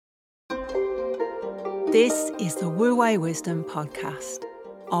This is the Wu Wei Wisdom Podcast.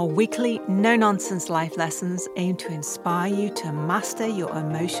 Our weekly no-nonsense life lessons aim to inspire you to master your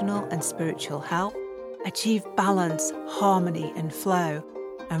emotional and spiritual health, achieve balance, harmony and flow,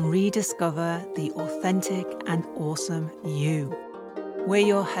 and rediscover the authentic and awesome you. We're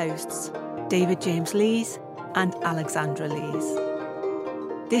your hosts, David James Lees and Alexandra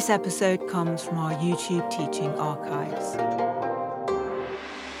Lees. This episode comes from our YouTube teaching archives.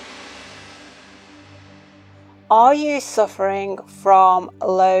 Are you suffering from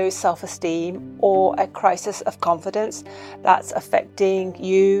low self-esteem or a crisis of confidence that's affecting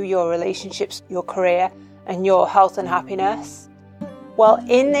you, your relationships, your career, and your health and happiness? Well,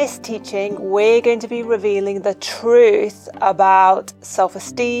 in this teaching, we're going to be revealing the truth about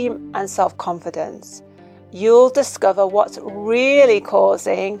self-esteem and self-confidence. You'll discover what's really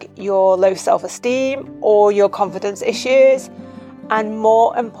causing your low self-esteem or your confidence issues, and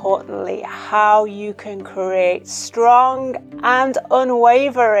more importantly, how you can create strong and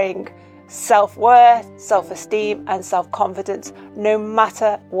unwavering self-worth, self-esteem and self-confidence no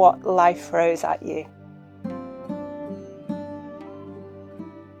matter what life throws at you.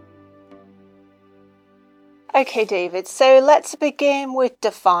 Okay, David, so let's begin with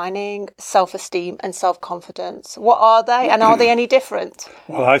defining self-esteem and self-confidence. What are they, and are they any different?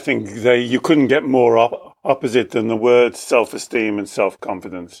 Well, I think you couldn't get more opposite than the words self-esteem and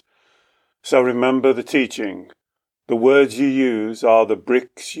self-confidence. So remember the teaching. The words you use are the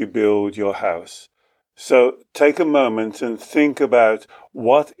bricks you build your house. So take a moment and think about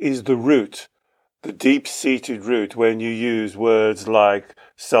what is the root, the deep-seated root, when you use words like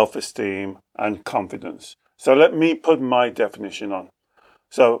self-esteem and confidence. So let me put my definition on.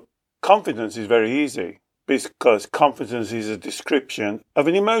 So confidence is very easy because confidence is a description of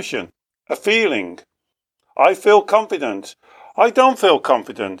an emotion, a feeling. I feel confident. I don't feel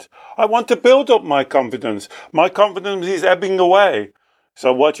confident. I want to build up my confidence. My confidence is ebbing away.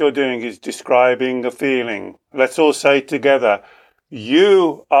 So what you're doing is describing a feeling. Let's all say together,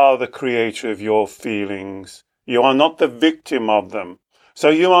 you are the creator of your feelings. You are not the victim of them. So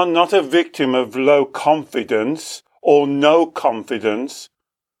you are not a victim of low confidence or no confidence.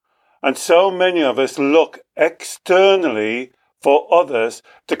 And so many of us look externally for others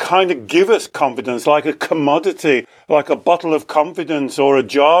to kind of give us confidence, like a commodity, like a bottle of confidence or a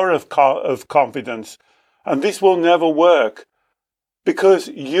jar of confidence. And this will never work because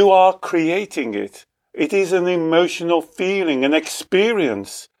you are creating it. It is an emotional feeling, an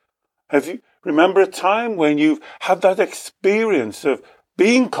experience. Remember a time when you've had that experience of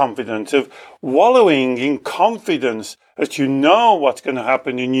being confident, of wallowing in confidence that you know what's going to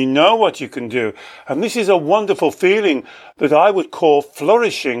happen and you know what you can do. And this is a wonderful feeling that I would call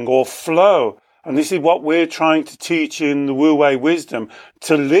flourishing or flow. And this is what we're trying to teach in the Wu Wei Wisdom,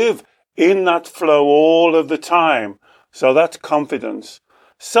 to live in that flow all of the time. So that's confidence.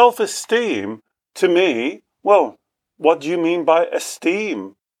 Self-esteem, to me, well, what do you mean by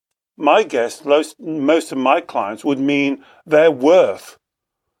esteem? My guess, most of my clients would mean their worth.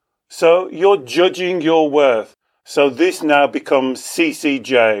 So you're judging your worth. So this now becomes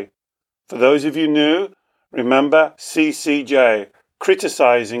CCJ. For those of you new, remember CCJ,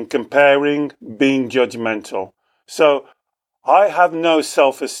 criticizing, comparing, being judgmental. So I have no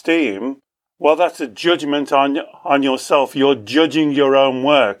self-esteem. Well, that's a judgment on yourself. You're judging your own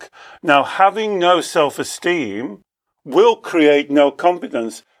work. Now, having no self-esteem will create no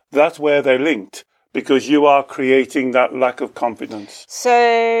confidence. That's where they're linked, because you are creating that lack of confidence.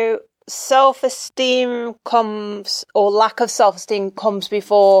 So self-esteem comes, or lack of self-esteem comes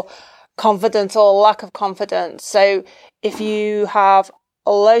before confidence or lack of confidence. So if you have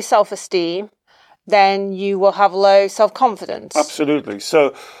a low self-esteem, then you will have low self-confidence. Absolutely.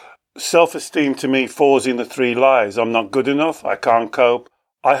 So self-esteem to me falls in the three lies. I'm not good enough. I can't cope.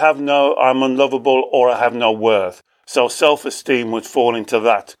 I'm unlovable, or I have no worth. So self-esteem would fall into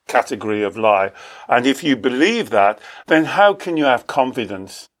that category of lie. And if you believe that, then how can you have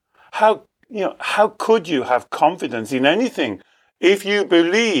confidence? How could you have confidence in anything if you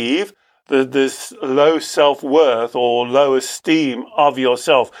believe that there's low self-worth or low esteem of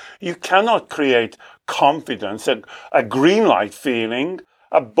yourself? You cannot create confidence, a green light feeling.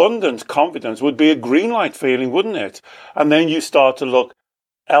 Abundant confidence would be a green light feeling, wouldn't it? And then you start to look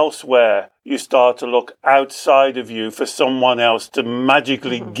elsewhere. You start to look outside of you for someone else to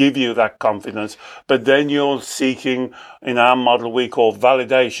magically give you that confidence. But then you're seeking, in our model we call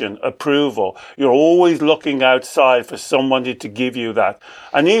validation, approval. You're always looking outside for somebody to give you that.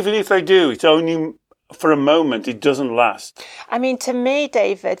 And even if they do, it's only for a moment. It doesn't last. I mean, to me,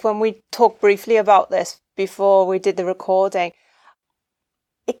 David, when we talked briefly about this before we did the recording,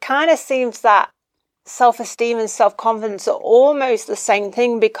 it kind of seems that self-esteem and self-confidence are almost the same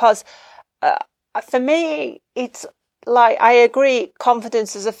thing, because for me, it's like, I agree,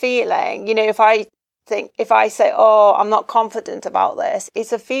 confidence is a feeling. If I say, oh, I'm not confident about this,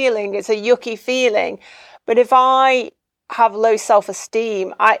 it's a feeling, it's a yucky feeling. But if I have low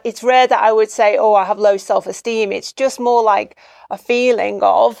self-esteem, it's rare that I would say, oh, I have low self-esteem. It's just more like a feeling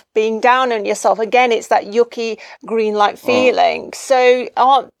of being down on yourself. Again, it's that yucky green light feeling. So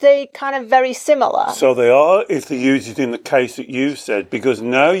aren't they kind of very similar? So they are, if they use it in the case that you've said, because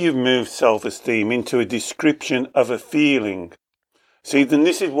now you've moved self-esteem into a description of a feeling. See, then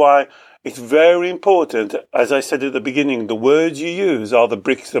this is why it's very important, as I said at the beginning, the words you use are the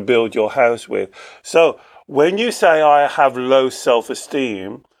bricks that build your house with. So when you say, I have low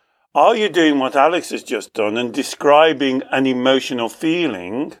self-esteem, are you doing what Alex has just done and describing an emotional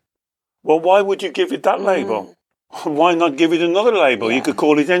feeling? Well, why would you give it that label? Why not give it another label? Yeah. You could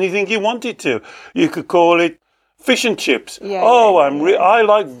call it anything you wanted to. You could call it fish and chips. I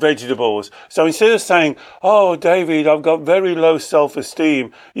like vegetables. So instead of saying, oh, David, I've got very low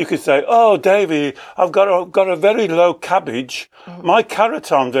self-esteem, you could say, oh, David, I've got a very low cabbage. My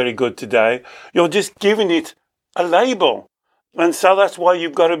carrots aren't very good today. You're just giving it a label. And so that's why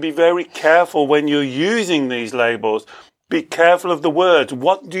you've got to be very careful when you're using these labels. Be careful of the words.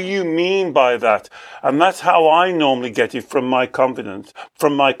 What do you mean by that? And that's how I normally get it from my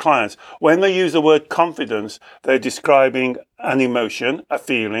clients. When they use the word confidence, they're describing an emotion, a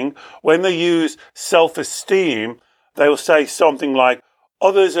feeling. When they use self-esteem, they will say something like,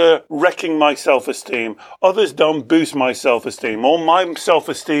 others are wrecking my self-esteem. Others don't boost my self-esteem. Or my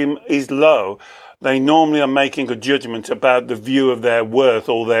self-esteem is low. They normally are making a judgment about the view of their worth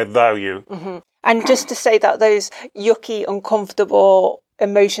or their value. Mm-hmm. And just to say that those yucky, uncomfortable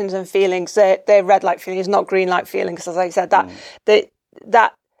emotions and feelings, they're red light feelings, not green light feelings, as I said,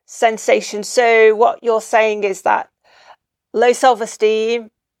 that sensation. So what you're saying is that low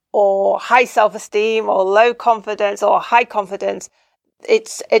self-esteem or high self-esteem or low confidence or high confidence,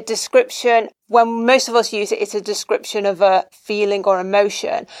 it's a description. When most of us use it, it's a description of a feeling or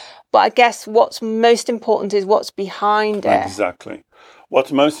emotion. But I guess what's most important is what's behind it. Exactly.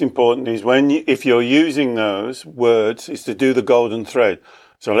 What's most important is if you're using those words, is to do the golden thread.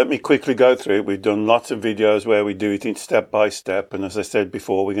 So let me quickly go through it. We've done lots of videos where we do it in step by step. And as I said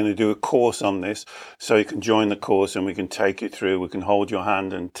before, we're going to do a course on this. So you can join the course and we can take you through. We can hold your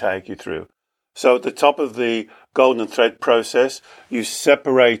hand and take you through. So at the top of the golden thread process, you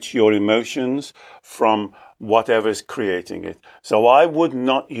separate your emotions from whatever's creating it. So I would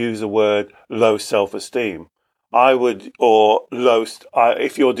not use the word low self-esteem. I would, or low,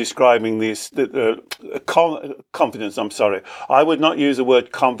 if you're describing this, confidence, I would not use the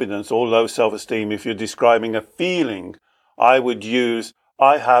word confidence or low self-esteem if you're describing a feeling. I would use,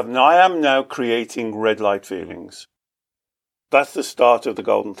 I am now creating red light feelings. That's the start of the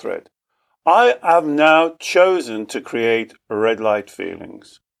golden thread. I have now chosen to create red light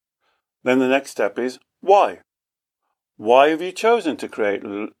feelings. Then the next step is, why? Why have you chosen to create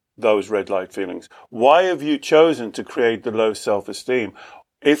those red light feelings? Why have you chosen to create the low self-esteem?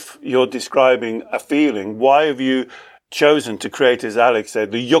 If you're describing a feeling, why have you chosen to create, as Alex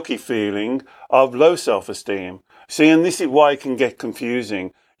said, the yucky feeling of low self-esteem? See, and this is why it can get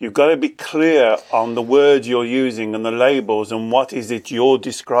confusing. You've got to be clear on the words you're using and the labels and what is it you're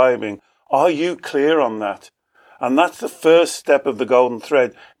describing. Are you clear on that? And that's the first step of the golden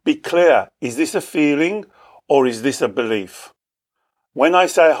thread. Be clear. Is this a feeling or is this a belief? When I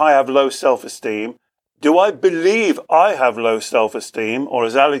say I have low self-esteem, do I believe I have low self-esteem? Or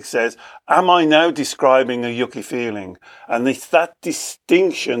as Alex says, am I now describing a yucky feeling? And it's that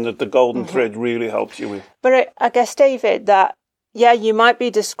distinction that the golden thread really helps you with. But I guess, David, that, yeah, you might be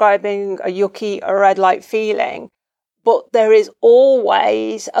describing a yucky or red light feeling, but there is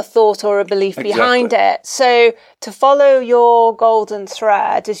always a thought or a belief behind it. So to follow your golden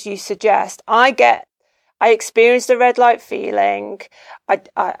thread, as you suggest, I experience the red light feeling.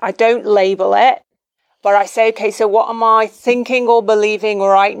 I don't label it, but I say, okay, so what am I thinking or believing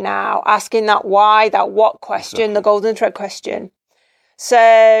right now? Asking that why, that what question, the golden thread question.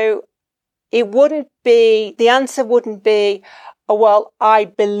 So the answer wouldn't be, oh, well, I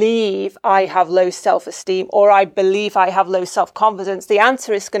believe I have low self-esteem or I believe I have low self-confidence. The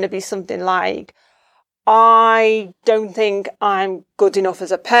answer is going to be something like, I don't think I'm good enough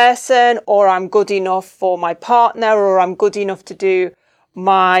as a person, or I'm good enough for my partner, or I'm good enough to do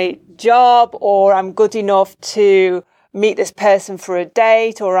my job, or I'm good enough to meet this person for a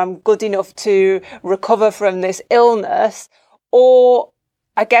date, or I'm good enough to recover from this illness. Or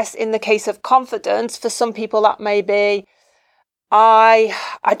I guess in the case of confidence, for some people that may be, I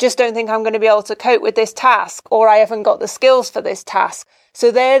just don't think I'm going to be able to cope with this task, or I haven't got the skills for this task. So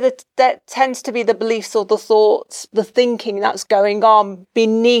that tends to be the beliefs or the thoughts, the thinking that's going on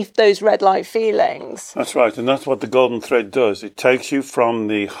beneath those red light feelings. That's right. And that's what the golden thread does. It takes you from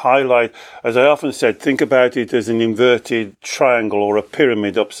the highlight. As I often said, think about it as an inverted triangle or a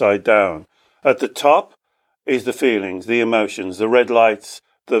pyramid upside down. At the top is the feelings, the emotions, the red lights,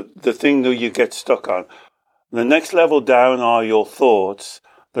 the thing that you get stuck on. The next level down are your thoughts.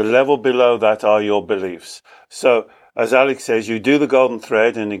 The level below that are your beliefs. So, as Alex says, you do the golden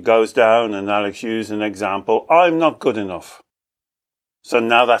thread and it goes down, and Alex used an example. I'm not good enough. So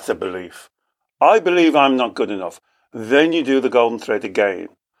now that's a belief. I believe I'm not good enough. Then you do the golden thread again.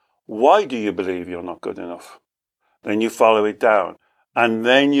 Why do you believe you're not good enough? Then you follow it down. And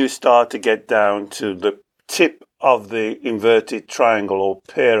then you start to get down to the tip of the inverted triangle or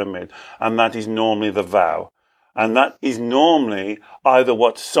pyramid. And that is normally the vow. And that is normally either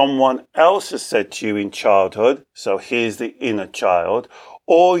what someone else has said to you in childhood, so here's the inner child,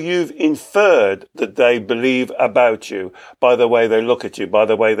 or you've inferred that they believe about you by the way they look at you, by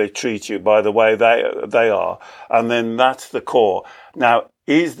the way they treat you, by the way they are. And then that's the core. Now,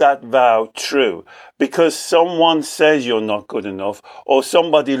 is that vow true? Because someone says you're not good enough, or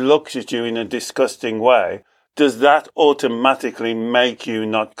somebody looks at you in a disgusting way, does that automatically make you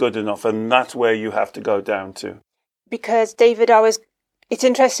not good enough? And that's where you have to go down to. Because, David, it's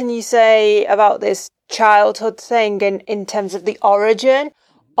interesting you say about this childhood thing in terms of the origin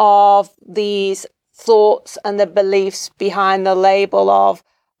of these thoughts and the beliefs behind the label of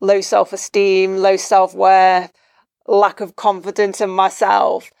low self-esteem, low self-worth, lack of confidence in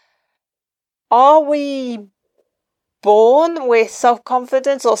myself. Are we born with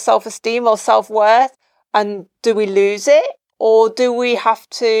self-confidence or self-esteem or self-worth? And do we lose it? Or do we have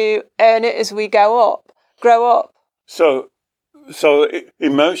to earn it as we grow up? So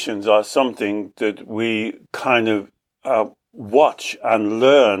emotions are something that we kind of watch and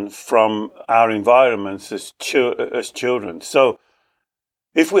learn from our environments as children. So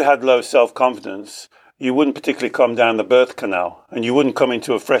if we had low self-confidence, you wouldn't particularly come down the birth canal, and you wouldn't come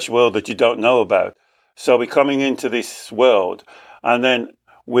into a fresh world that you don't know about. So we're coming into this world, and then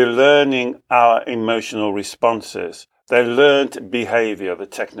we're learning our emotional responses. They're learned behavior, the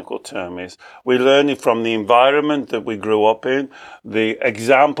technical term is. We learn it from the environment that we grew up in, the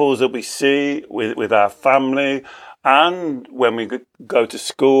examples that we see with our family, and when we go to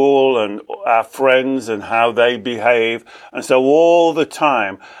school and our friends and how they behave. And so all the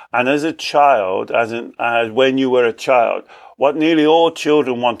time, and as a child, as when you were a child, what nearly all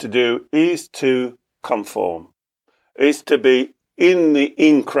children want to do is to conform, is to be in the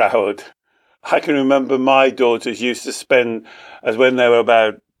in crowd. I can remember my daughters used to spend, as when they were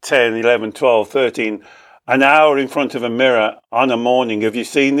about 10, 11, 12, 13, an hour in front of a mirror on a morning. Have you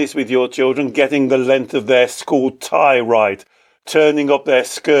seen this with your children? Getting the length of their school tie right, turning up their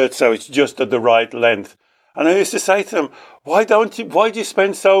skirt so it's just at the right length. And I used to say to them, why do you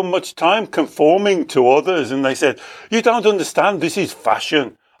spend so much time conforming to others? And they said, you don't understand, this is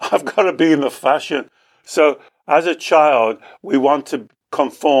fashion. I've got to be in the fashion. So as a child, we want to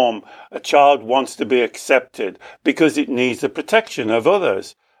conform. A child wants to be accepted because it needs the protection of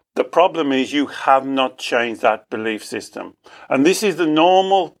others. The problem is you have not changed that belief system. And this is the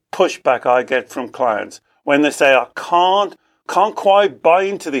normal pushback I get from clients when they say, I can't quite buy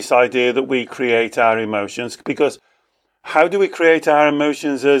into this idea that we create our emotions, because how do we create our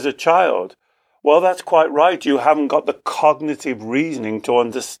emotions as a child? Well, that's quite right. You haven't got the cognitive reasoning to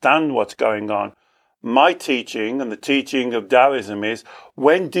understand what's going on. My teaching and the teaching of Taoism is,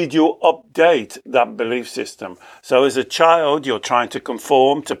 when did you update that belief system? So as a child, you're trying to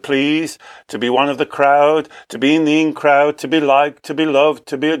conform, to please, to be one of the crowd, to be in the in crowd, to be liked, to be loved,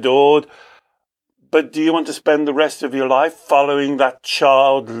 to be adored. But do you want to spend the rest of your life following that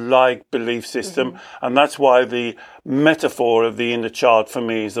childlike belief system? Mm-hmm. And that's why the metaphor of the inner child for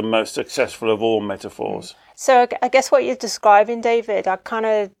me is the most successful of all metaphors. So I guess what you're describing, David, I kind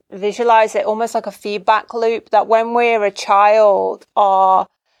of visualize it almost like a feedback loop, that when we're a child, our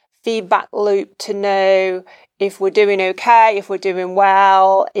feedback loop to know if we're doing okay, if we're doing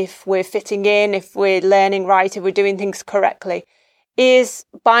well, if we're fitting in, if we're learning right, if we're doing things correctly, is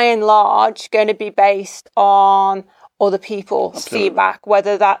by and large going to be based on other people's Absolutely. Feedback,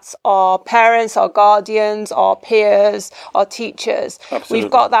 whether that's our parents, our guardians, our peers, our teachers. Absolutely.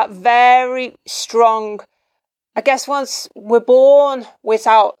 We've got that very strong, I guess once we're born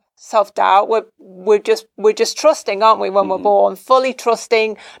without self-doubt, we're just trusting, aren't we, when we're born, fully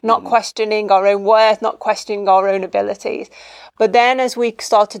trusting, not questioning our own worth, not questioning our own abilities. But then as we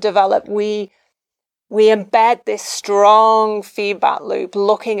start to develop, we we embed this strong feedback loop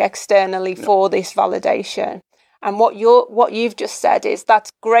looking externally for this validation. And what you've just said is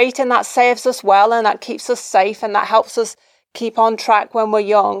that's great, and that serves us well, and that keeps us safe, and that helps us keep on track when we're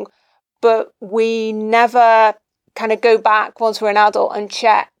young. But we never kind of go back once we're an adult and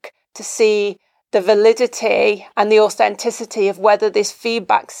check to see the validity and the authenticity of whether this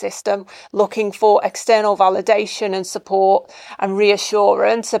feedback system, looking for external validation and support and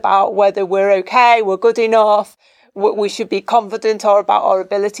reassurance about whether we're okay, we're good enough, we should be confident or about our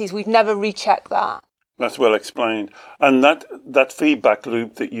abilities, we've never rechecked that. That's well explained. And that feedback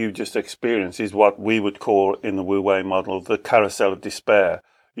loop that you just experienced is what we would call in the Wu Wei model the carousel of despair.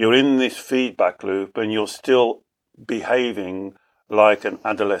 You're in this feedback loop and you're still behaving like an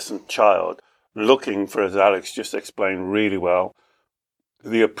adolescent child, looking for, as Alex just explained really well,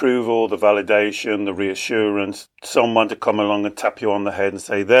 the approval, the validation, the reassurance, someone to come along and tap you on the head and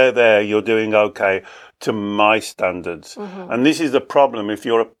say, there, you're doing okay to my standards. Mm-hmm. And this is the problem if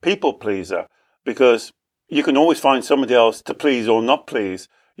you're a people pleaser, because you can always find somebody else to please or not please.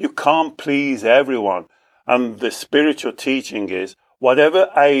 You can't please everyone. And the spiritual teaching is, whatever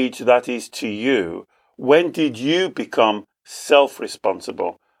age that is to you, when did you become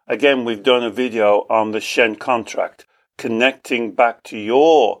self-responsible? Again, we've done a video on the Shen contract, connecting back to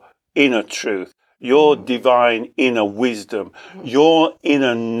your inner truth, your divine inner wisdom, your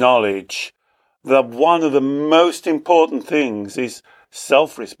inner knowledge. That one of the most important things is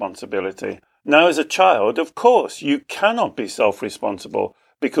self-responsibility. Now, as a child, of course, you cannot be self-responsible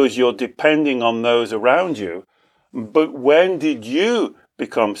because you're depending on those around you. But when did you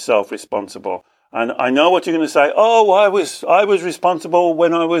become self-responsible? And I know what you're going to say. Oh, I was responsible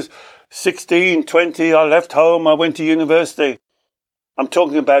when I was 16, 20. I left home. I went to university. I'm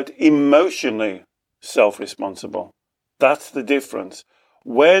talking about emotionally self-responsible. That's the difference.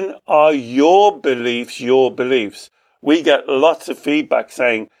 When are your beliefs your beliefs? We get lots of feedback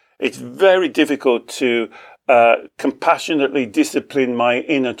saying it's very difficult to compassionately discipline my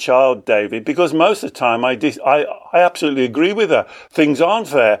inner child, David, because most of the time I absolutely agree with her. Things aren't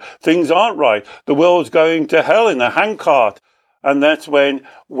fair. Things aren't right. The world's going to hell in a handcart. And that's when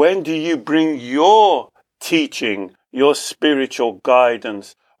do you bring your teaching, your spiritual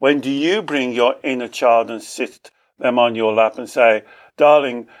guidance? When do you bring your inner child and sit them on your lap and say,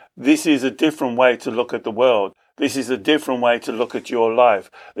 darling, this is a different way to look at the world. This is a different way to look at your life.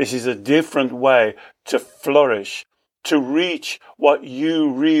 This is a different way to flourish, to reach what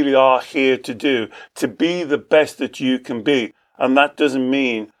you really are here to do, to be the best that you can be. And that doesn't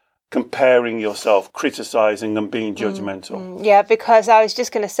mean comparing yourself, criticizing and being judgmental. Yeah, because I was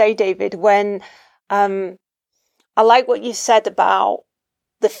just going to say, David, when I like what you said about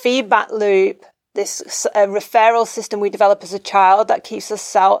the feedback loop, this referral system we develop as a child that keeps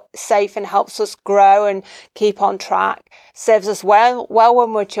us safe and helps us grow and keep on track, serves us well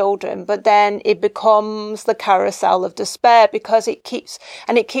when we're children, but then it becomes the carousel of despair because it keeps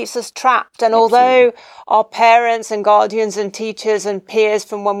us trapped. And although our parents and guardians and teachers and peers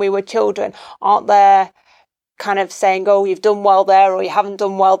from when we were children aren't there kind of saying, oh, you've done well there, or you haven't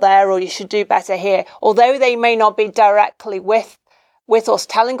done well there, or you should do better here, although they may not be directly with us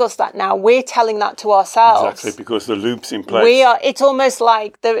telling us that now, we're telling that to ourselves. Exactly, because the loop's in place. It's almost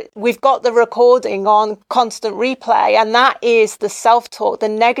like we've got the recording on constant replay, and that is the self-talk, the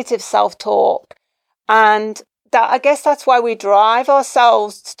negative self-talk. And I guess that's why we drive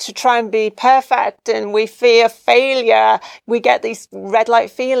ourselves to try and be perfect, and we fear failure. We get these red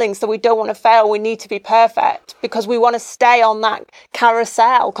light feelings that we don't want to fail. We need to be perfect because we want to stay on that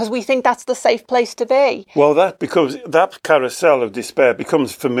carousel because we think that's the safe place to be. Well, that carousel of despair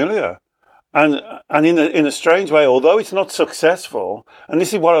becomes familiar. And in a strange way, although it's not successful, and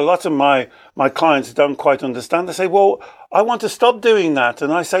this is what a lot of my clients don't quite understand. They say, well, I want to stop doing that.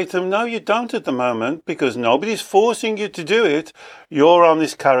 And I say to them, no, you don't at the moment, because nobody's forcing you to do it. You're on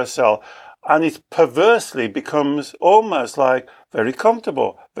this carousel. And it perversely becomes almost like very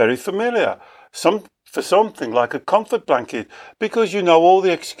comfortable, very familiar. For something like a comfort blanket, because you know all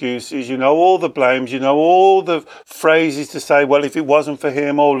the excuses, you know all the blames, you know all the phrases to say, well, if it wasn't for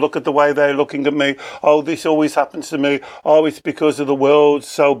him, oh, look at the way they're looking at me, oh, this always happens to me, oh, it's because of the world's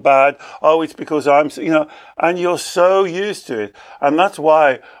so bad, oh, it's because I'm, and you're so used to it. And that's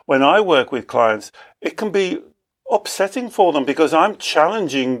why when I work with clients, it can be upsetting for them because I'm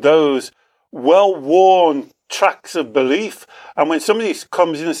challenging those well-worn tracks of belief. And when somebody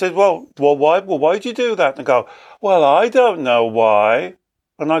comes in and says, well, why'd you do that? And I go, well, I don't know why.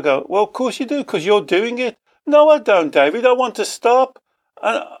 And I go, well, of course you do, because you're doing it. No, I don't, David. I want to stop.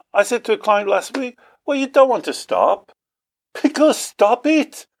 And I said to a client last week, well, you don't want to stop because stop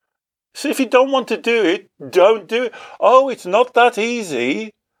it. So if you don't want to do it, don't do it. Oh, it's not that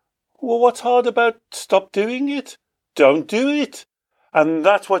easy. Well, what's hard about stop doing it? Don't do it. And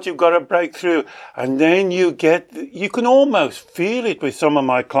that's what you've got to break through. And then you can almost feel it with some of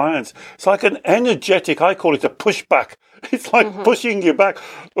my clients. It's like an energetic, I call it a pushback. It's like pushing you back.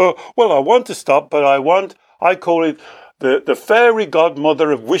 Well, I want to stop, but I call it the fairy godmother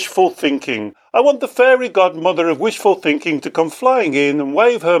of wishful thinking. I want the fairy godmother of wishful thinking to come flying in and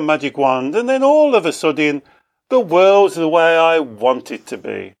wave her magic wand. And then all of a sudden, the world's the way I want it to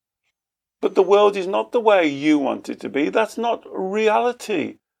be. But the world is not the way you want it to be. That's not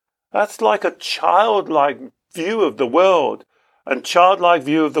reality. That's like a childlike view of the world. And childlike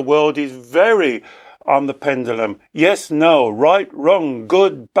view of the world is very on the pendulum. Yes, no, right, wrong,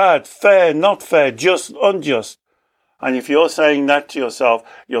 good, bad, fair, not fair, just, unjust. And if you're saying that to yourself,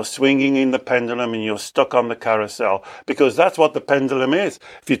 you're swinging in the pendulum and you're stuck on the carousel. Because that's what the pendulum is.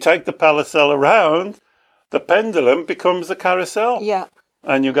 If you take the carousel around, the pendulum becomes the carousel. Yeah.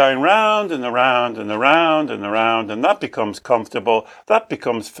 And you're going round and around and around and around, and that becomes comfortable, that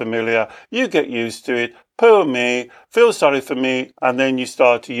becomes familiar, you get used to it, poor me, feel sorry for me, and then you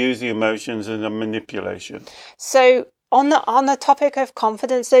start to use the emotions and the manipulation. So on the topic of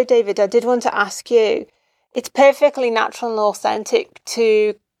confidence though, David, I did want to ask you, it's perfectly natural and authentic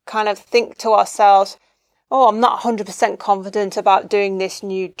to kind of think to ourselves, oh, I'm not 100% confident about doing this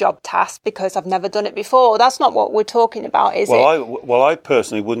new job task because I've never done it before. That's not what we're talking about, is it? I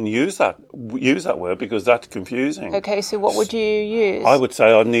personally wouldn't use that word because that's confusing. Okay, so what would you use? I would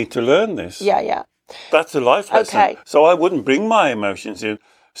say I need to learn this. Yeah. That's a life lesson. Okay. So I wouldn't bring my emotions in.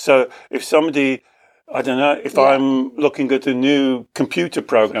 So if somebody, I don't know, if I'm looking at a new computer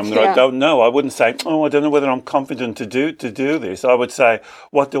program that I don't know, I wouldn't say, oh, I don't know whether I'm confident to do this. I would say,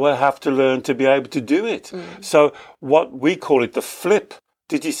 what do I have to learn to be able to do it? So what we call it the flip.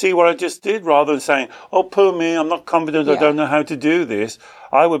 Did you see what I just did? Rather than saying, oh, poor me, I'm not confident, I don't know how to do this.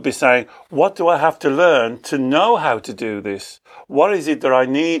 I would be saying, what do I have to learn to know how to do this? What is it that I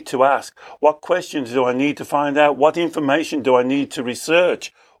need to ask? What questions do I need to find out? What information do I need to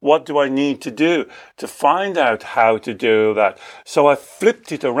research? What do I need to do to find out how to do that? So I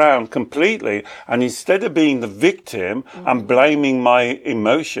flipped it around completely. And instead of being the victim and blaming my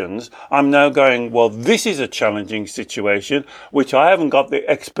emotions, I'm now going, well, this is a challenging situation, which I haven't got the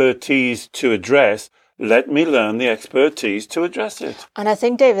expertise to address. Let me learn the expertise to address it. And I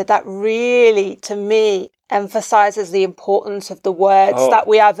think, David, that really, to me, emphasizes the importance of the words that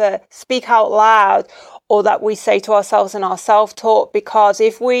we either speak out loud or that we say to ourselves in our self-talk. Because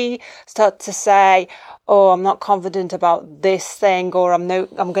if we start to say, oh, I'm not confident about this thing, or I'm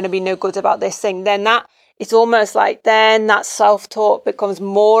going to be no good about this thing, then it's almost like then that self-talk becomes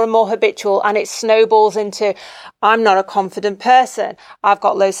more and more habitual, and it snowballs into, I'm not a confident person. I've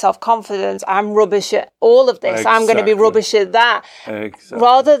got low self-confidence. I'm rubbish at all of this. Exactly. I'm going to be rubbish at that. Exactly.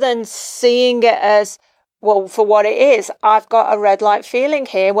 Rather than seeing it as, well, for what it is, I've got a red light feeling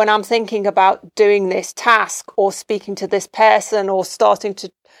here when I'm thinking about doing this task or speaking to this person or starting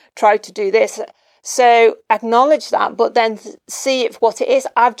to try to do this. So acknowledge that, but then see if what it is.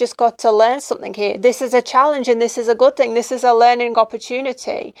 I've just got to learn something here. This is a challenge and this is a good thing. This is a learning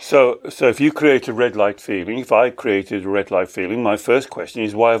opportunity. So if you create a red light feeling, if I created a red light feeling, my first question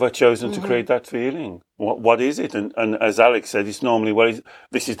is, why have I chosen to create that feeling? What is it? And as Alex said, it's normally,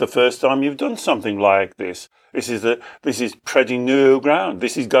 this is the first time you've done something like this. This is treading new ground.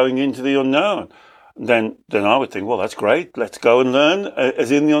 This is going into the unknown. Then I would think, well, that's great. Let's go and learn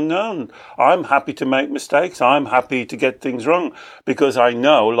as in the unknown. I'm happy to make mistakes. I'm happy to get things wrong because I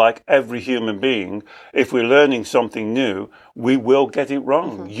know, like every human being, if we're learning something new, we will get it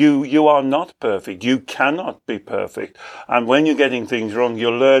wrong. You are not perfect. You cannot be perfect. And when you're getting things wrong,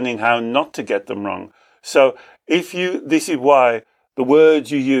 you're learning how not to get them wrong. So this is why the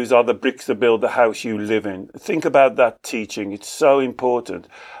words you use are the bricks that build the house you live in. Think about that teaching. It's so important.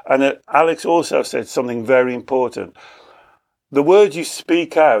 And Alex also said something very important. The words you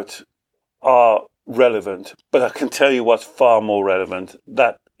speak out are relevant, but I can tell you what's far more relevant,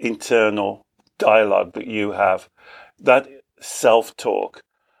 that internal dialogue that you have, that self-talk.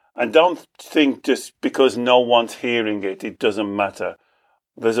 And don't think just because no one's hearing it, it doesn't matter.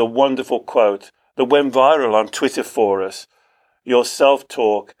 There's a wonderful quote that went viral on Twitter for us. Your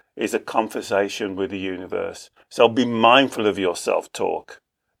self-talk is a conversation with the universe. So be mindful of your self-talk.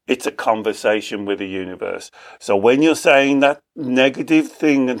 It's a conversation with the universe. So when you're saying that negative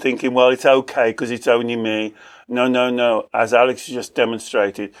thing and thinking, well, it's okay because it's only me. No. As Alex just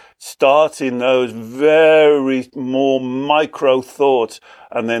demonstrated, starts in those very more micro thoughts,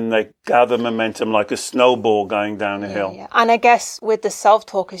 and then they gather momentum like a snowball going down a hill. Yeah. And I guess with the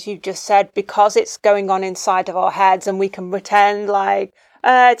self-talk, as you just said, because it's going on inside of our heads and we can pretend like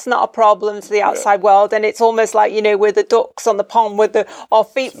it's not a problem to the outside world, and it's almost like, we're the ducks on the pond with our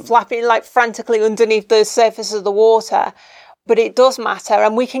feet flapping like frantically underneath the surface of the water. But it does matter,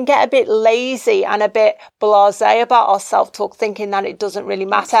 and we can get a bit lazy and a bit blasé about our self-talk, thinking that it doesn't really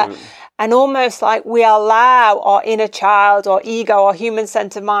matter. Absolutely. And almost like we allow our inner child, or ego, or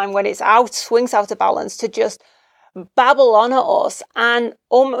human-centered mind, when it's swings out of balance, to just babble on at us, and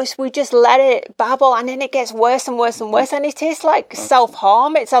almost we just let it babble, and then it gets worse and worse and worse, and it is like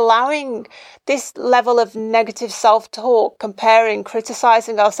self-harm. It's allowing this level of negative self-talk, comparing,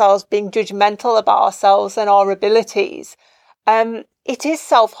 criticizing ourselves, being judgmental about ourselves and our abilities. It is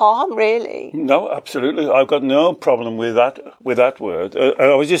self-harm, really. No, absolutely. I've got no problem with that word.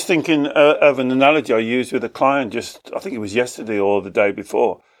 I was just thinking of an analogy I used with a client I think it was yesterday or the day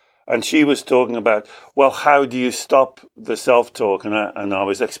before. And she was talking about, well, how do you stop the self-talk? And I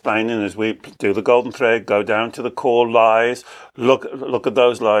was explaining, as we do the golden thread, go down to the core lies, look at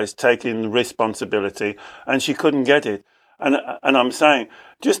those lies, taking responsibility. And she couldn't get it. And I'm saying,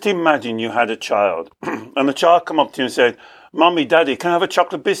 just imagine you had a child, and the child come up to you and said, Mommy, Daddy, can I have a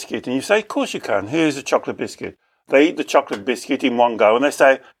chocolate biscuit? And you say, of course you can. Here's a chocolate biscuit. They eat the chocolate biscuit in one go, and they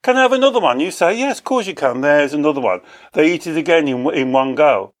say, can I have another one? You say, yes, of course you can. There's another one. They eat it again in one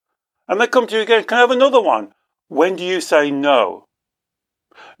go. And they come to you again, can I have another one? When do you say no?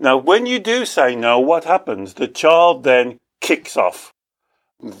 Now, when you do say no, what happens? The child then kicks off.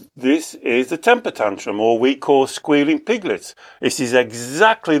 This is the temper tantrum, or we call squealing piglets. This is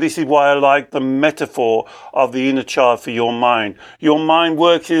why I like the metaphor of the inner child for your mind. Your mind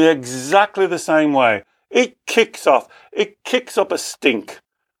works in exactly the same way. It kicks off. It kicks up a stink.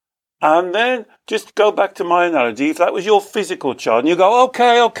 And then just go back to my analogy. If that was your physical child, and you go,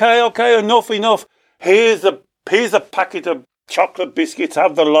 okay, enough. Here's a packet of chocolate biscuits,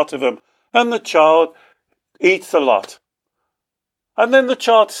 have the lot of them. And the child eats the lot. And then the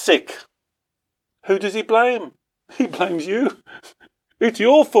child's sick. Who does he blame? He blames you. It's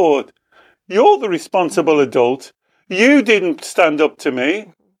your fault. You're the responsible adult. You didn't stand up to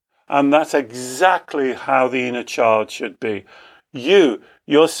me. And that's exactly how the inner child should be. You,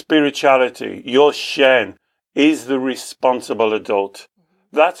 your spirituality, your Shen, is the responsible adult.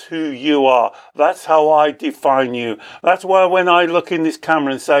 That's who you are. That's how I define you. That's why when I look in this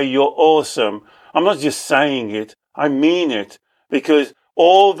camera and say you're awesome, I'm not just saying it, I mean it. Because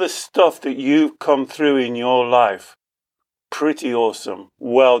all the stuff that you've come through in your life, pretty awesome.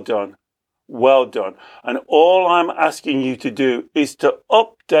 Well done. Well done. And all I'm asking you to do is to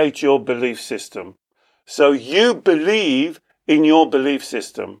update your belief system. So you believe in your belief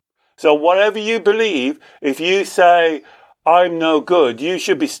system. So whatever you believe, if you say, I'm no good, you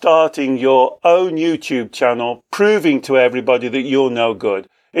should be starting your own YouTube channel proving to everybody that you're no good.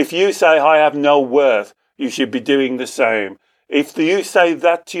 If you say, I have no worth, you should be doing the same. If you say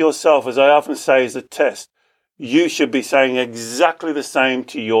that to yourself, as I often say as a test, you should be saying exactly the same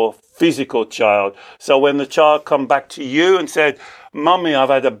to your physical child. So when the child come back to you and said, Mummy, I've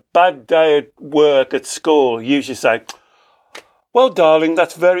had a bad day at work, at school, you should say, well, darling,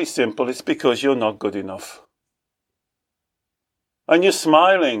 that's very simple. It's because you're not good enough. And you're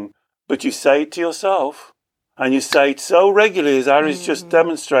smiling, but you say it to yourself. And you say it so regularly, as Ari's just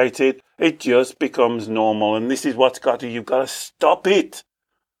demonstrated, it just becomes normal. And this is what's you've got to stop it.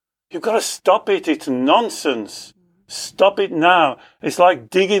 You've got to stop it. It's nonsense. Stop it now. It's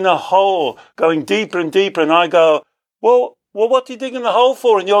like digging a hole, going deeper and deeper. And I go, well, what are you digging the hole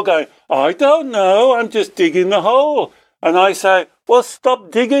for? And you're going, I don't know. I'm just digging the hole. And I say, well,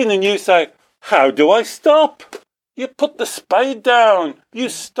 stop digging. And you say, how do I stop? You put the spade down. You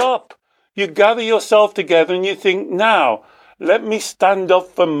stop. You gather yourself together and you think, now, let me stand up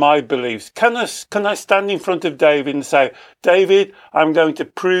for my beliefs. Can I stand in front of David and say, David, I'm going to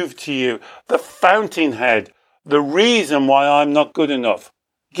prove to you the fountainhead, the reason why I'm not good enough.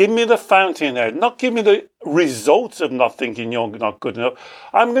 Give me the fountainhead, not give me the results of not thinking you're not good enough.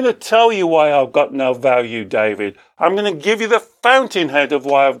 I'm going to tell you why I've got no value, David. I'm going to give you the fountainhead of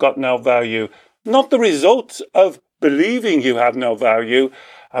why I've got no value, not the results of believing you have no value.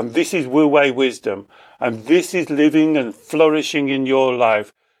 And this is Wu Wei wisdom. And this is living and flourishing in your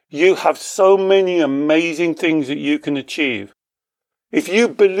life. You have so many amazing things that you can achieve. If you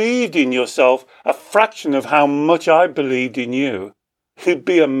believed in yourself a fraction of how much I believed in you, you'd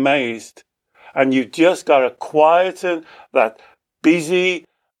be amazed. And you just got to quieten that busy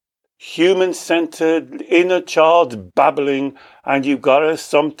human-centered inner child's babbling, and you've got to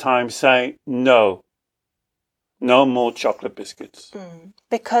sometimes say, no more chocolate biscuits.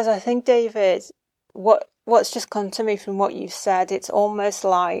 Because I think, David, what's just come to me from what you've said, it's almost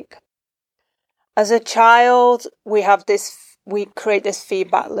like as a child, we create this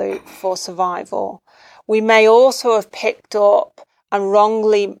feedback loop for survival. We may also have picked up and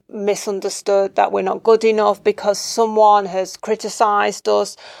wrongly misunderstood that we're not good enough because someone has criticised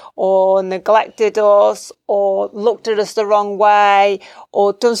us or neglected us or looked at us the wrong way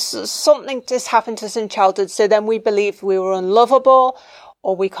or done something just happened to us in childhood. So then we believe we were unlovable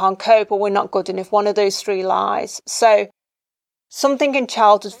or we can't cope or we're not good enough. One of those three lies. So something in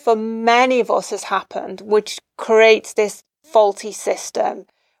childhood for many of us has happened, which creates this faulty system,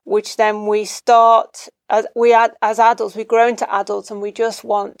 which then we start, as adults, we grow into adults and we just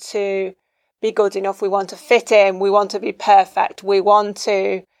want to be good enough. We want to fit in. We want to be perfect. We want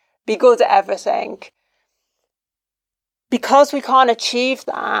to be good at everything. Because we can't achieve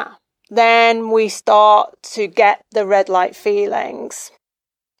that, then we start to get the red light feelings.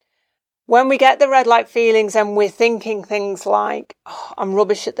 When we get the red light feelings and we're thinking things like, oh, I'm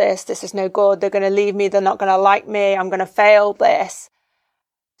rubbish at this is no good, they're going to leave me, they're not going to like me, I'm going to fail this.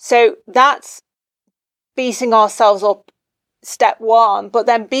 So that's beating ourselves up, step one. But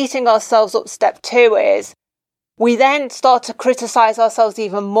then beating ourselves up, step two, is we then start to criticize ourselves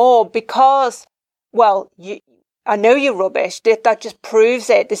even more because, well, I know you're rubbish. That just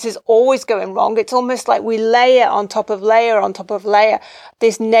proves it. This is always going wrong. It's almost like we layer on top of layer on top of layer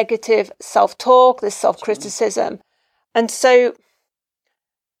this negative self-talk, this self-criticism. And so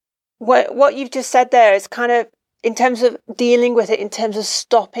what you've just said there is kind of, in terms of dealing with it, in terms of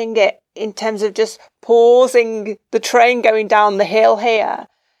stopping it, in terms of just pausing the train going down the hill here.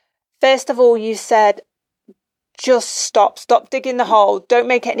 First of all, you said, just stop digging the hole, don't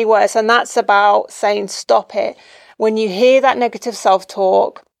make it any worse. And that's about saying stop it. When you hear that negative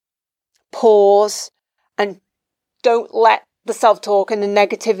self-talk, pause and don't let the self-talk and the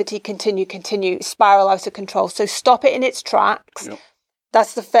negativity continue, spiral out of control. So stop it in its tracks. Yep.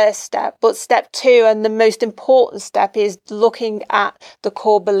 That's the first step. But step two, and the most important step, is looking at the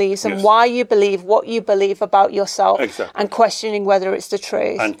core beliefs and why you believe what you believe about yourself. Exactly. And questioning whether it's the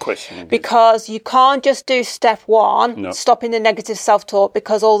truth. And questioning. Because you can't just do step one, stopping the negative self-talk,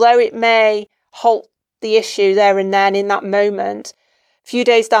 because although it may halt the issue there and then in that moment, a few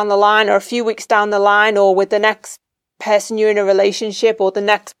days down the line or a few weeks down the line or with the next person you're in a relationship or the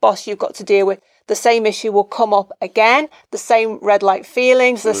next boss you've got to deal with, the same issue will come up again, the same red light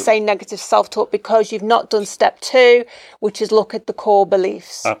feelings, the same negative self-talk, because you've not done step two, which is look at the core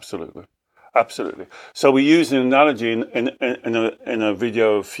beliefs. Absolutely. So we used an analogy in a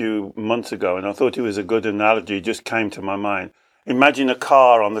video a few months ago, and I thought it was a good analogy, it just came to my mind. Imagine a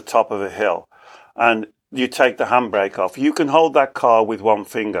car on the top of a hill, and you take the handbrake off. You can hold that car with one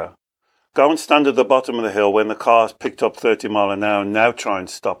finger. Go and stand at the bottom of the hill when the car's picked up 30 miles an hour, now try and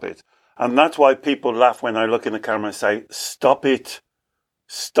stop it. And that's why people laugh when I look in the camera and say, stop it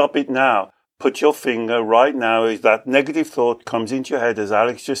now. Put your finger right now, as that negative thought comes into your head, as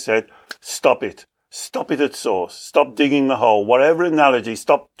Alex just said, stop it. Stop it at source. Stop digging the hole. Whatever analogy,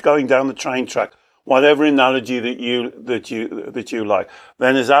 stop going down the train track. Whatever analogy that you like.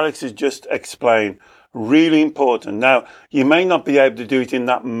 Then, as Alex has just explained, really important. Now, you may not be able to do it in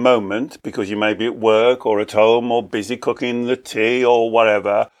that moment because you may be at work or at home or busy cooking the tea or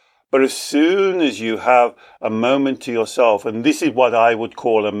whatever. But as soon as you have a moment to yourself, and this is what I would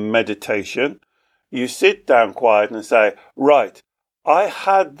call a meditation, you sit down quiet and say, right, I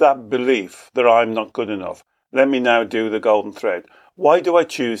had that belief that I'm not good enough. Let me now do the golden thread. Why do I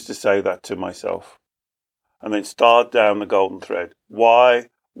choose to say that to myself? And then start down the golden thread. Why?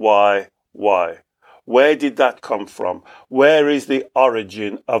 Where did that come from? Where is the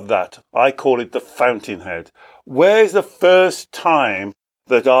origin of that? I call it the fountainhead. Where's the first time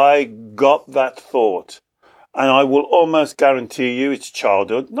that I got that thought? And I will almost guarantee you it's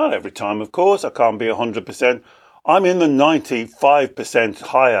childhood. Not every time, of course. I can't be 100%. I'm in the 95%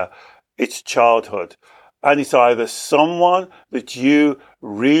 higher. It's childhood. And it's either someone that you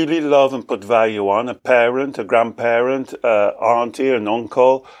really love and put value on, a parent, a grandparent, auntie, an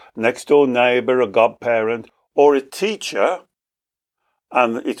uncle, next door neighbour, a godparent, or a teacher,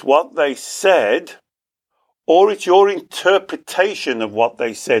 and it's what they said, or it's your interpretation of what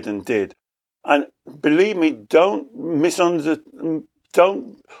they said and did. And believe me, don't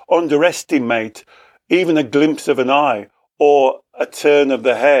underestimate even a glimpse of an eye or a turn of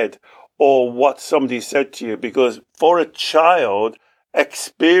the head or what somebody said to you, because for a child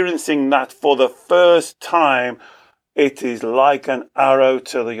experiencing that for the first time, it is like an arrow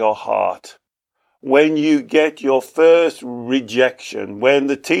to your heart. When you get your first rejection, when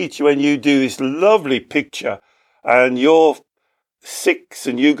you do this lovely picture and you're 6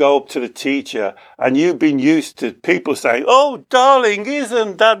 and you go up to the teacher and you've been used to people saying, "Oh, darling,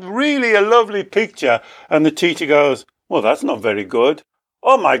 isn't that really a lovely picture?" And the teacher goes, "Well, that's not very good."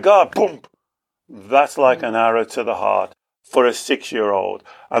 "Oh my God, boom." That's like an arrow to the heart for a 6-year-old.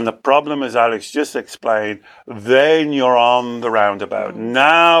 And the problem, as Alex just explained, then you're on the roundabout.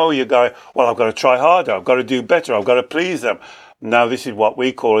 Now you're going, "Well, I've got to try harder. I've got to do better. I've got to please them." Now this is what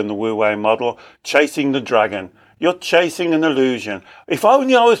we call in the Wu Wei model, chasing the dragon. You're chasing an illusion. If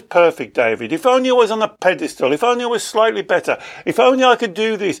only I was perfect, David. If only I was on a pedestal. If only I was slightly better. If only I could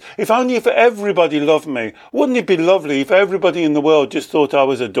do this. If only if everybody loved me. Wouldn't it be lovely if everybody in the world just thought I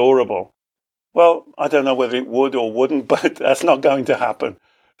was adorable? Well, I don't know whether it would or wouldn't, but that's not going to happen.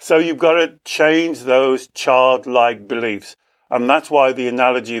 So you've got to change those childlike beliefs. And that's why the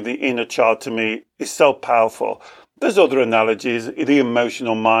analogy of the inner child to me is so powerful. There's other analogies, the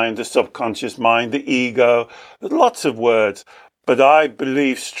emotional mind, the subconscious mind, the ego, there's lots of words. But I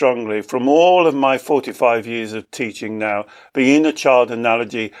believe strongly from all of my 45 years of teaching now, the inner child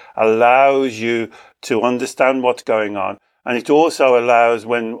analogy allows you to understand what's going on. And it also allows,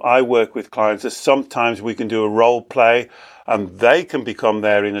 when I work with clients, that sometimes we can do a role play and they can become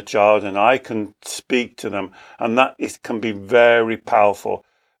their inner child and I can speak to them. And that can be very powerful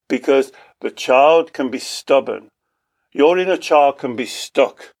because the child can be stubborn. Your inner child can be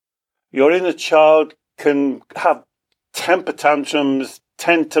stuck. Your inner child can have temper tantrums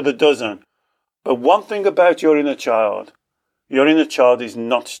 10 to the dozen. But one thing about your inner child is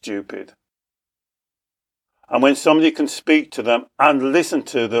not stupid. And when somebody can speak to them and listen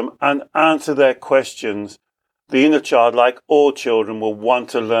to them and answer their questions, the inner child, like all children, will want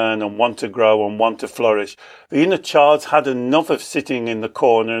to learn and want to grow and want to flourish. The inner child's had enough of sitting in the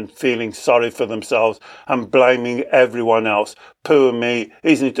corner and feeling sorry for themselves and blaming everyone else. Poor me,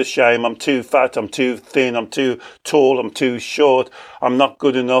 isn't it a shame? I'm too fat, I'm too thin, I'm too tall, I'm too short, I'm not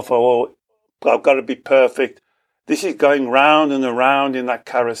good enough, or I've got to be perfect. This is going round and around in that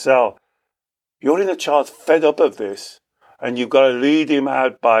carousel. Your inner child's fed up of this, and you've got to lead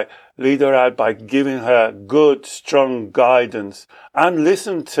her out by giving her good, strong guidance and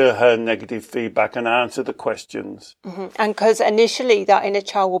listen to her negative feedback and answer the questions. Mm-hmm. And because initially that inner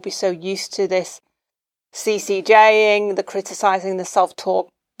child will be so used to this CCJing, the criticising, the self-talk,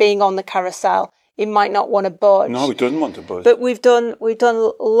 being on the carousel, it might not want to budge. No, it doesn't want to budge. But we've done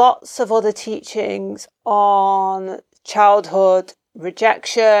lots of other teachings on childhood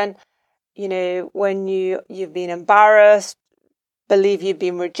rejection. You know, when you've been embarrassed, believe you've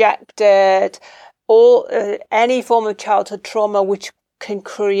been rejected, or any form of childhood trauma which can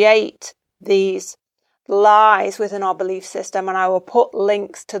create these lies within our belief system. And I will put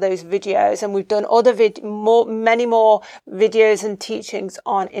links to those videos. And we've done many more videos and teachings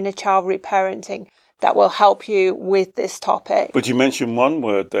on inner child reparenting that will help you with this topic. But you mentioned one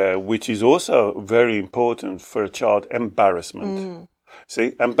word there, which is also very important for a child: embarrassment.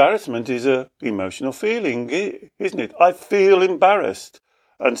 See, embarrassment is an emotional feeling, isn't it? I feel embarrassed.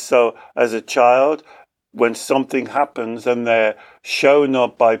 And so as a child, when something happens and they're shown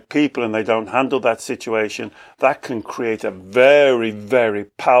up by people and they don't handle that situation, that can create a very, very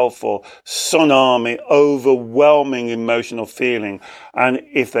powerful tsunami, overwhelming emotional feeling. And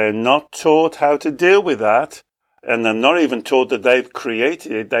if they're not taught how to deal with that, and they're not even taught that they've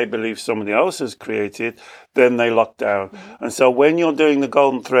created it, they believe somebody else has created it, then they lock down. Mm-hmm. And so when you're doing the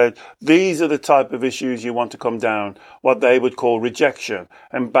golden thread, these are the type of issues you want to come down, what they would call rejection,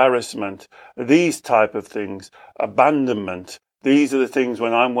 embarrassment, these type of things, abandonment. These are the things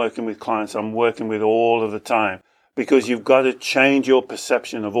when I'm working with clients, I'm working with all of the time, because you've got to change your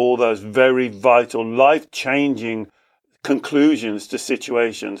perception of all those very vital, life-changing conclusions to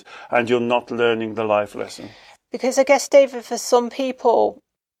situations, and you're not learning the life lesson. Because I guess, David, for some people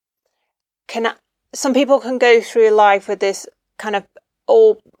can go through life with this kind of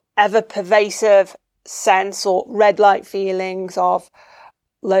all ever pervasive sense or red light feelings of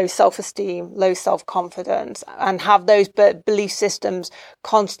low self-esteem, low self-confidence, and have those belief systems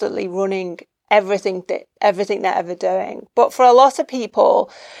constantly running everything they're ever doing. But for a lot of people,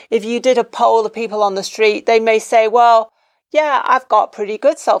 if you did a poll of people on the street, they may say, well, yeah, I've got pretty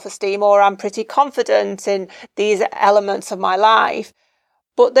good self-esteem, or I'm pretty confident in these elements of my life.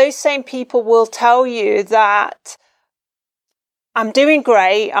 But those same people will tell you that I'm doing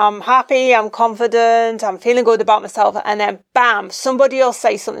great, I'm happy, I'm confident, I'm feeling good about myself. And then bam, somebody will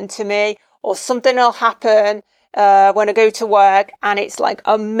say something to me, or something will happen when I go to work, and it's like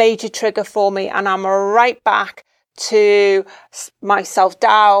a major trigger for me, and I'm right back to my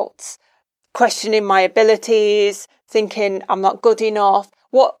self-doubts, questioning my abilities, thinking I'm not good enough.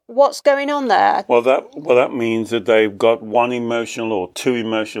 What's going on there? Well, that means that they've got one emotional or two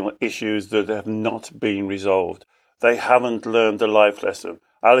emotional issues that have not been resolved. They haven't learned the life lesson.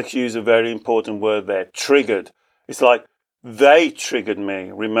 Alex used a very important word there, triggered. It's like they triggered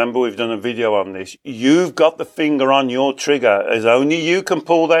me. Remember, we've done a video on this. You've got the finger on your trigger, as only you can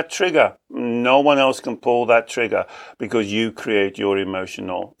pull that trigger. No one else can pull that trigger because you create your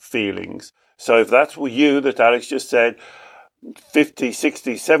emotional feelings. So if that's what you, that Alex just said, 50,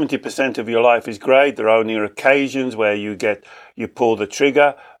 60, 70% of your life is great. There are only occasions where you pull the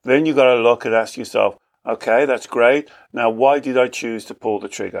trigger. Then you got to look and ask yourself, okay, that's great. Now, why did I choose to pull the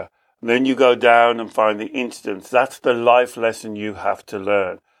trigger? Then you go down and find the instance. That's the life lesson you have to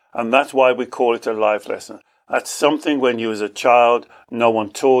learn. And that's why we call it a life lesson. That's something when you was a child, no one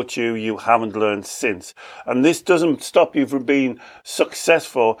taught you, you haven't learned since. And this doesn't stop you from being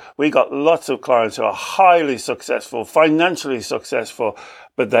successful. We got lots of clients who are highly successful, financially successful,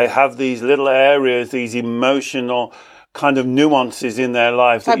 but they have these little areas, these emotional kind of nuances in their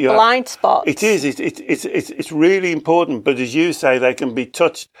life. Like blind spots. It is. It's really important. But as you say, they can be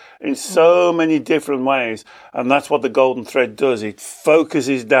touched in so many different ways. And that's what the golden thread does. It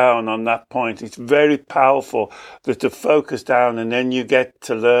focuses down on that point. It's very powerful that to focus down, and then you get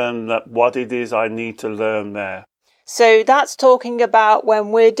to learn that what it is I need to learn there. So that's talking about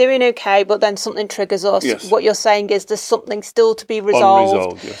when we're doing okay, but then something triggers us. Yes. What you're saying is there's something still to be resolved.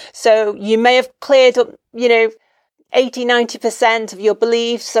 Unresolved, yes. So you may have cleared up, 80, 90% of your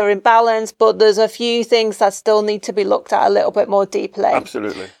beliefs are in balance, but there's a few things that still need to be looked at a little bit more deeply.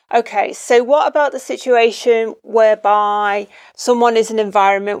 Absolutely. Okay, so what about the situation whereby someone is in an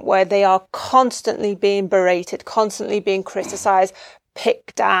environment where they are constantly being berated, constantly being criticised,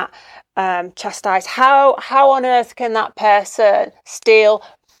 picked at, chastised? How on earth can that person still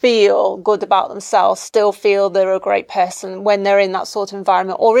feel good about themselves, still feel they're a great person when they're in that sort of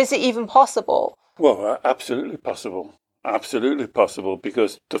environment? Or is it even possible? Well, absolutely possible. Absolutely possible,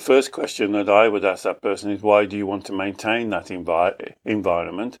 because the first question that I would ask that person is, why do you want to maintain that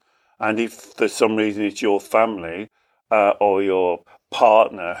environment? And if for some reason it's your family or your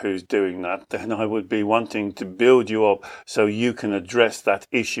partner who's doing that, then I would be wanting to build you up so you can address that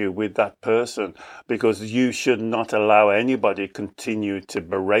issue with that person, because you should not allow anybody continue to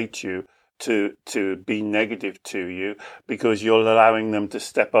berate you, to be negative to you, because you're allowing them to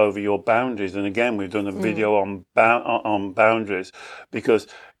step over your boundaries. And again, we've done a video on boundaries, because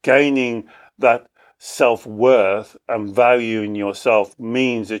gaining that self-worth and value in yourself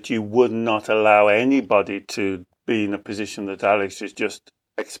means that you would not allow anybody to be in a position that Alex has just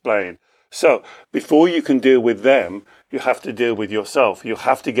explained. So before you can deal with them, you have to deal with yourself. You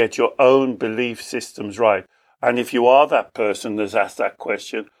have to get your own belief systems right. And if you are that person that's asked that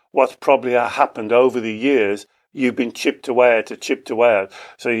question, what's probably happened over the years, you've been chipped away at.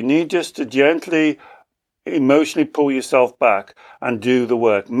 So you need just to gently, emotionally pull yourself back and do the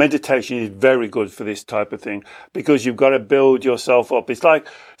work. Meditation is very good for this type of thing, because you've got to build yourself up. It's like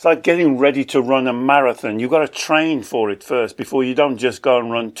getting ready to run a marathon. You've got to train for it first before you don't just go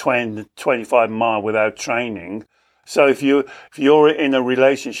and run 20, 25 miles without training. So if you're in a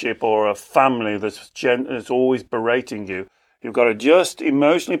relationship or a family that's always berating you, you've got to just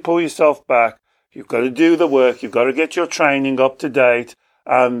emotionally pull yourself back. You've got to do the work. You've got to get your training up to date.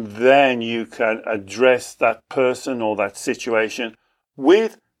 And then you can address that person or that situation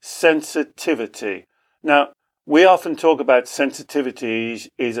with sensitivity. Now, we often talk about sensitivity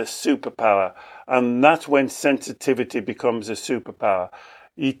is a superpower. And that's when sensitivity becomes a superpower.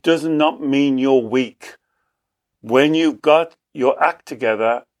 It does not mean you're weak. When you've got your act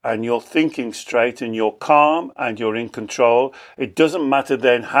together and you're thinking straight and you're calm and you're in control, it doesn't matter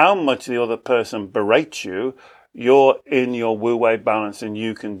then how much the other person berates you. You're in your wu-wei balance and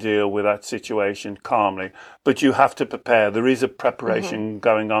you can deal with that situation calmly. But you have to prepare. There is a preparation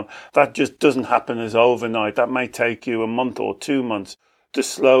going on. That just doesn't happen as overnight. That may take you a month or 2 months to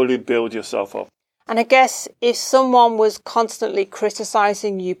slowly build yourself up. And I guess if someone was constantly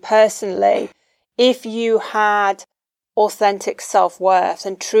criticising you personally, if you had authentic self-worth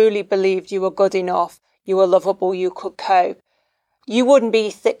and truly believed you were good enough, you were lovable, you could cope, you wouldn't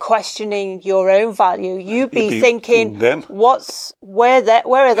be questioning your own value. You'd be thinking, where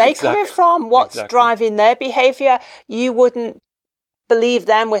are they coming from? What's driving their behaviour? You wouldn't believe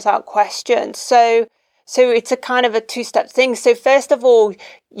them without question. So it's a kind of a two-step thing. So first of all,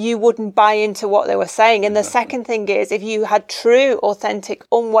 you wouldn't buy into what they were saying. And the second thing is, if you had true, authentic,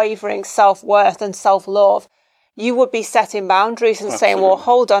 unwavering self-worth and self-love, you would be setting boundaries and saying, well,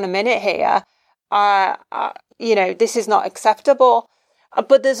 hold on a minute here. this is not acceptable.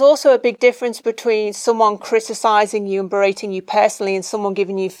 But there's also a big difference between someone criticizing you and berating you personally and someone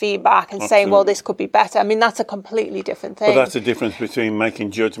giving you feedback and saying, well, this could be better. I mean, that's a completely different thing. But that's the difference between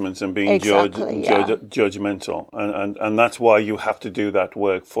making judgments and being judgmental. And that's why you have to do that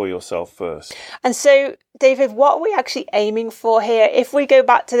work for yourself first. And so, David, what are we actually aiming for here? If we go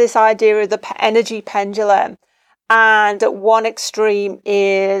back to this idea of the energy pendulum, and at one extreme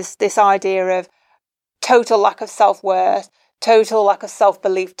is this idea of total lack of self-worth, total lack of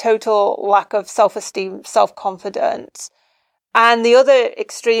self-belief, total lack of self-esteem, self-confidence. And the other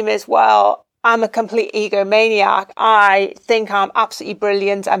extreme is, well, I'm a complete egomaniac. I think I'm absolutely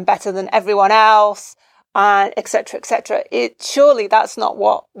brilliant and better than everyone else, and et cetera, et cetera. Surely that's not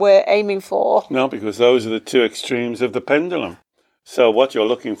what we're aiming for. No, because those are the two extremes of the pendulum. So what you're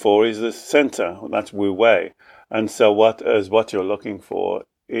looking for is the center. That's Wu Wei. And so what you're looking for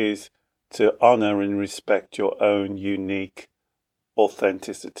is to honor and respect your own unique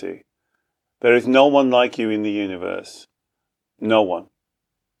authenticity. There is no one like you in the universe. No one.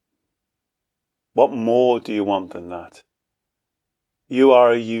 What more do you want than that? You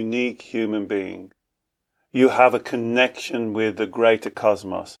are a unique human being. You have a connection with the greater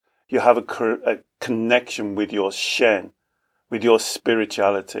cosmos. You have a connection with your Shen, with your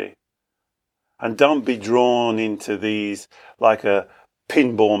spirituality. And don't be drawn into these like a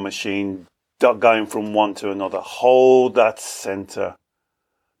pinball machine going from one to another. Hold that center,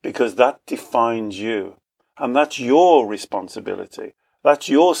 because that defines you. And that's your responsibility. That's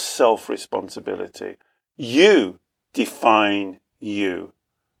your self-responsibility. You define you,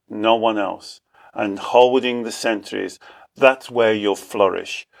 no one else. And holding the center that's where you'll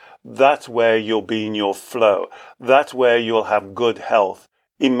flourish. That's where you'll be in your flow. That's where you'll have good health,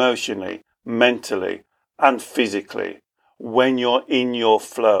 emotionally, mentally, and physically. When you're in your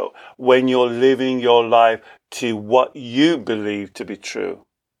flow, when you're living your life to what you believe to be true.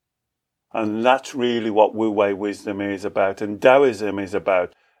 And that's really what Wu Wei wisdom is about, and Taoism is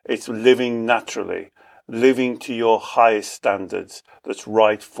about. It's living naturally, living to your highest standards that's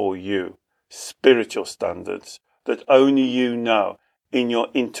right for you, spiritual standards that only you know, in your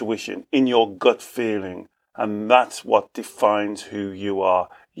intuition, in your gut feeling. And that's what defines who you are.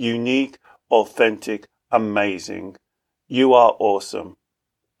 Unique, authentic, amazing. You are awesome,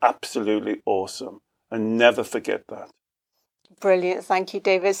 absolutely awesome, and never forget that. Brilliant, thank you,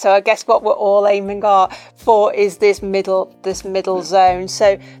 David. So I guess what we're all aiming for is this middle zone.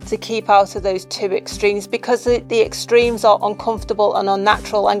 So to keep out of those two extremes, because the extremes are uncomfortable and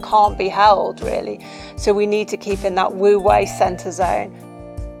unnatural and can't be held, really. So we need to keep in that Wu Wei center zone.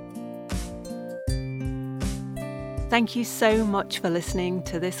 Thank you so much for listening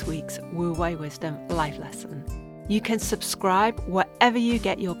to this week's Wu Wei Wisdom Life Lesson. You can subscribe wherever you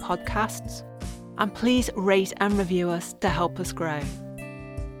get your podcasts, and please rate and review us to help us grow.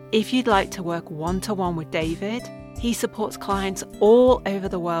 If you'd like to work one-to-one with David, he supports clients all over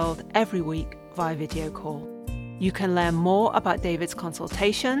the world every week via video call. You can learn more about David's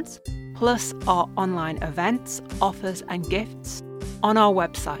consultations, plus our online events, offers and gifts on our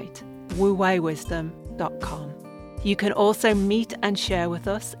website, wuweiwisdom.com. You can also meet and share with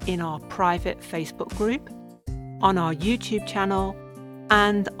us in our private Facebook group, on our YouTube channel,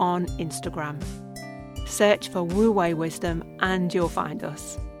 and on Instagram. Search for Wu Wei Wisdom and you'll find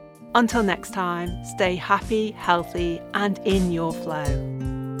us. Until next time, stay happy, healthy, and in your flow.